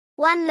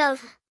One Love.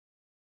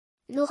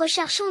 Nous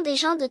recherchons des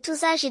gens de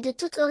tous âges et de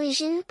toute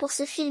origine pour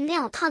se filmer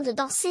en train de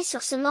danser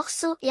sur ce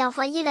morceau et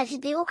envoyer la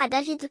vidéo à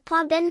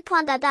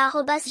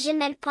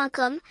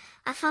david.bens.dada@gmail.com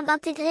afin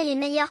d'intégrer les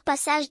meilleurs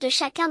passages de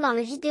chacun dans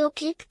le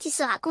vidéo-clip qui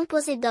sera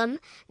composé d'hommes,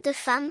 de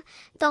femmes,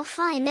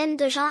 d'enfants et même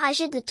de gens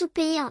âgés de tout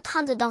pays en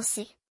train de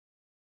danser.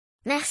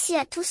 Merci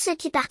à tous ceux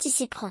qui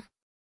participeront.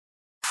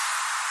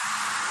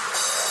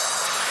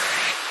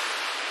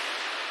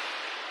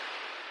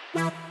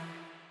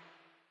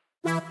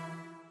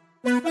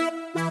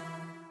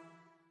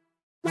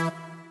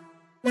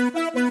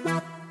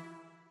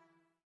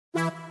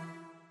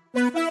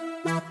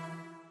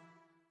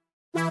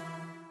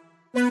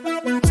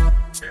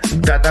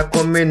 Dada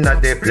come in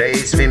at the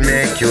place, we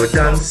make you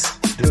dance.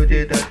 Do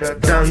the dada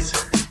dance,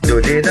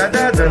 do the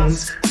dada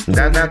dance.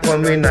 Dada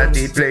come in at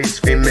the place,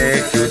 we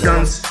make you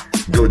dance.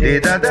 Do the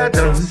dada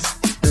dance,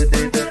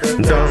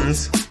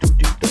 dance,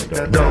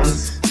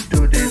 dance,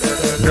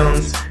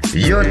 dance.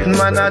 Youth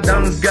man a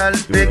dance, girl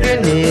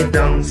bikini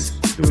dance.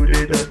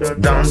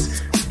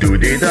 Dance, do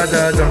the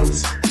dada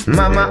dance.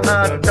 Mama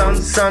a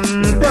dance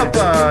and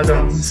papa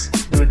dance.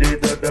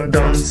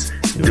 Dance,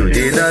 do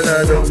the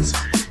dada dance.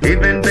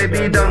 Even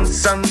baby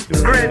dance and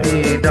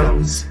granny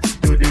dance.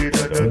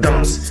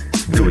 Dance,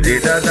 do the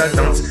dada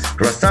dance.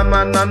 Rasta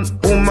man and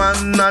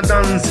woman a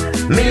dance.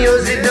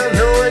 Music don't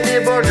know any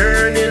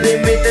border, any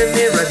limit,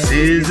 any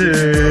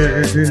racism.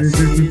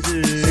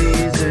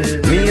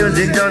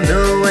 Music don't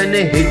know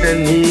any hate,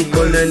 any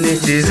color, any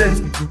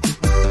season.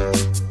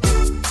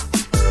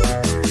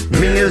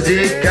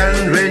 Music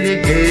can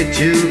really get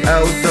you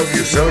out of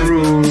your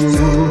sorrow.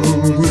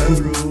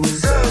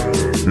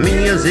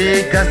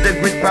 Music has the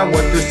great power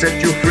to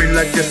set you free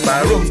like a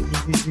sparrow.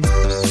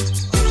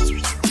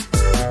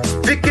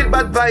 Wicked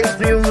bad vibes,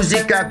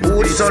 music a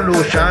good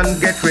solution.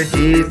 Get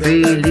ready for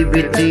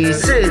liberty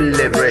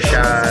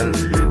celebration.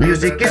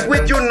 Music is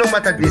with you no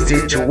matter the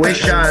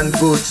situation.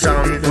 Good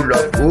sound full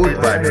of good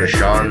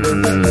vibration.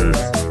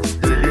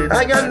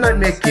 I am not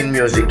making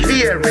music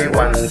for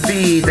everyone.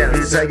 Feed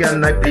dance, I am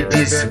not play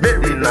this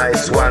very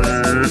nice one.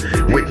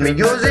 With me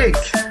music,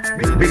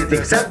 big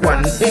things at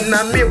one. In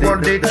a me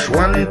world, each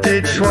one,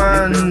 each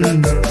one.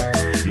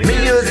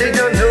 Music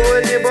don't know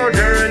any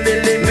border, any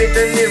limit,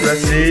 any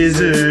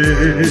racism.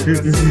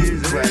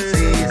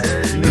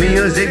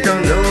 Music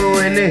don't know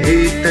any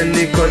hate,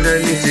 any color,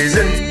 any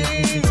season.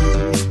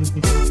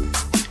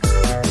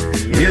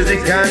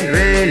 Music can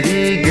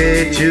really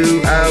get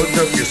you out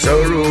of your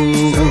sorrow.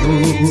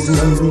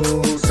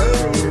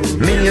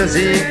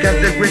 Music has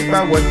the great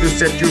power to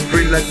set you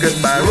free like a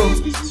sparrow.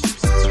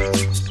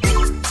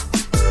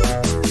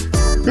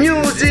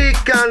 Music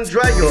can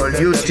dry all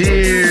your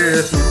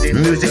tears.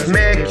 Music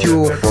make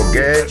you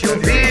forget your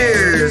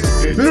fears.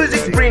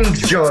 Music brings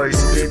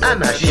joys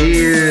and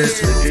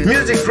cheers.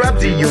 Music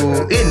traps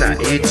you in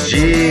its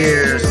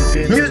years.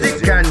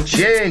 Music can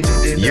change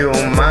your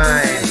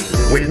mind.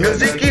 With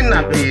music in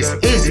a piece,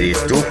 easy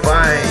to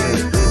find.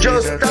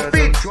 Just a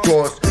bit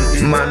towards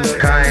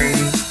mankind.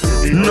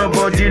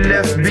 Nobody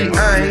left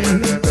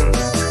behind.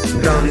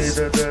 Dance,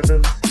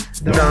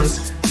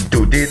 dance,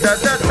 do the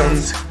dada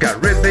dance.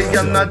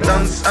 Caribbean a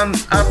dance and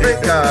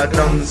Africa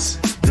dance.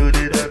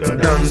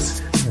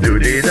 Dance, do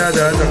the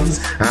dada dance.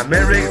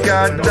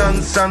 America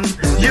dance and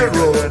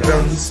Europe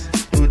dance.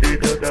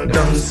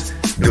 Dance,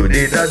 do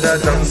the dada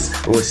dance.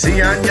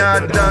 Oceania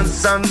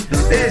dance and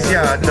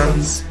Asia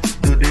dance.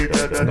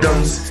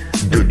 Dance,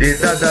 do the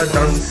dada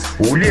dance.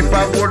 Holy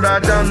power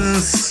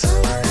dance.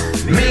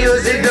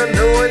 Music don't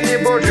know any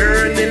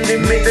border, any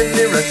limit,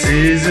 any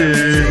racism.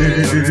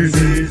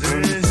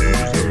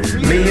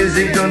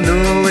 Music don't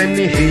know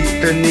any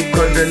hate, any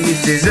color, any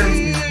season.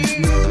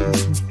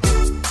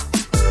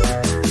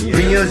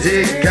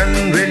 Music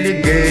can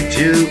really get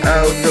you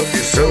out of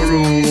your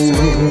sorrow.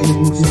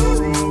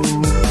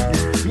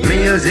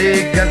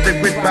 Music has the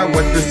great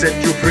power to set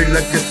you free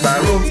like a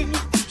sparrow.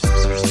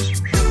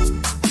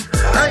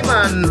 Hi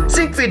man,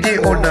 sing for the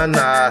old and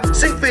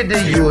sing for the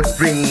youth.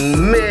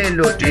 Bring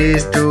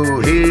melodies to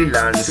heal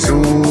and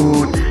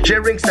soothe.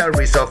 Sharing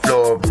stories of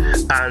love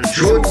and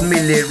truth. Me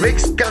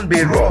lyrics can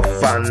be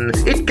rough and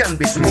it can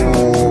be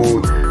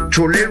smooth.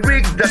 True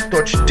lyrics that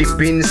touch deep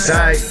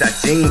inside, that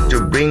sing to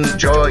bring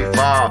joy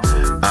far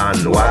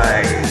and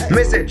wide.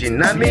 Message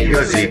in a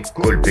music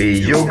could be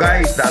you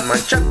guys. That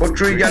man chat but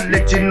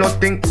reality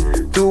nothing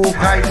to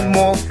hide.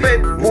 More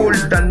faithful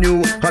than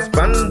you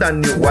husband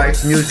and your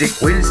wife. Music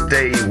will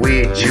stay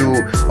with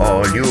you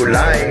all your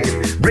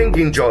life,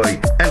 bringing joy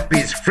and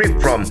peace free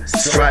from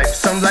strife.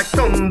 Sound like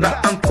thunder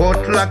and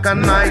cut like a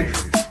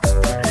knife.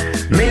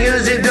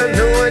 Music don't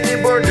know any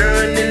border,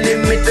 any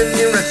limit,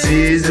 any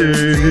racism.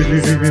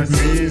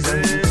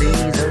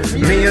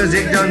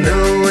 Music don't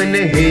know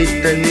any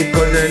hate, any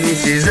color, any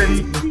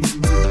season.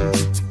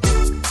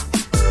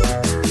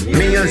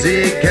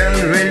 Music can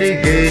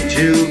really get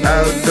you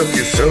out of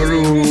your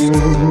sorrow.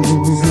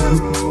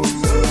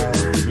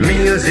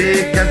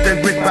 Music has the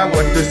great power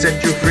to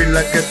set you free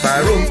like a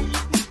sparrow.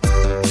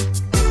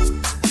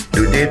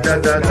 Do the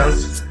dada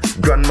dance,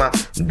 grandma,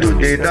 do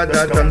the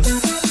dada dance.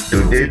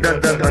 Do the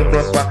dada dance,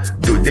 grandpa,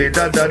 do the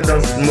dada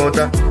dance,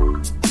 mother,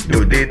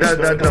 do the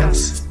dada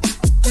dance.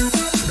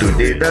 Do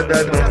the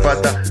dada dance,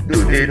 father,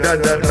 do the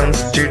dada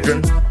dance,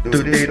 children,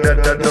 do the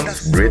dada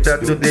dance, brother,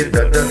 do the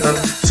dada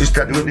dance,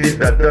 sister, do the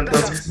dada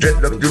dance,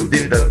 dreadlock, do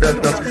the dada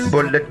dance,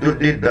 bullet, do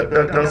the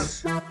dada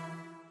dance.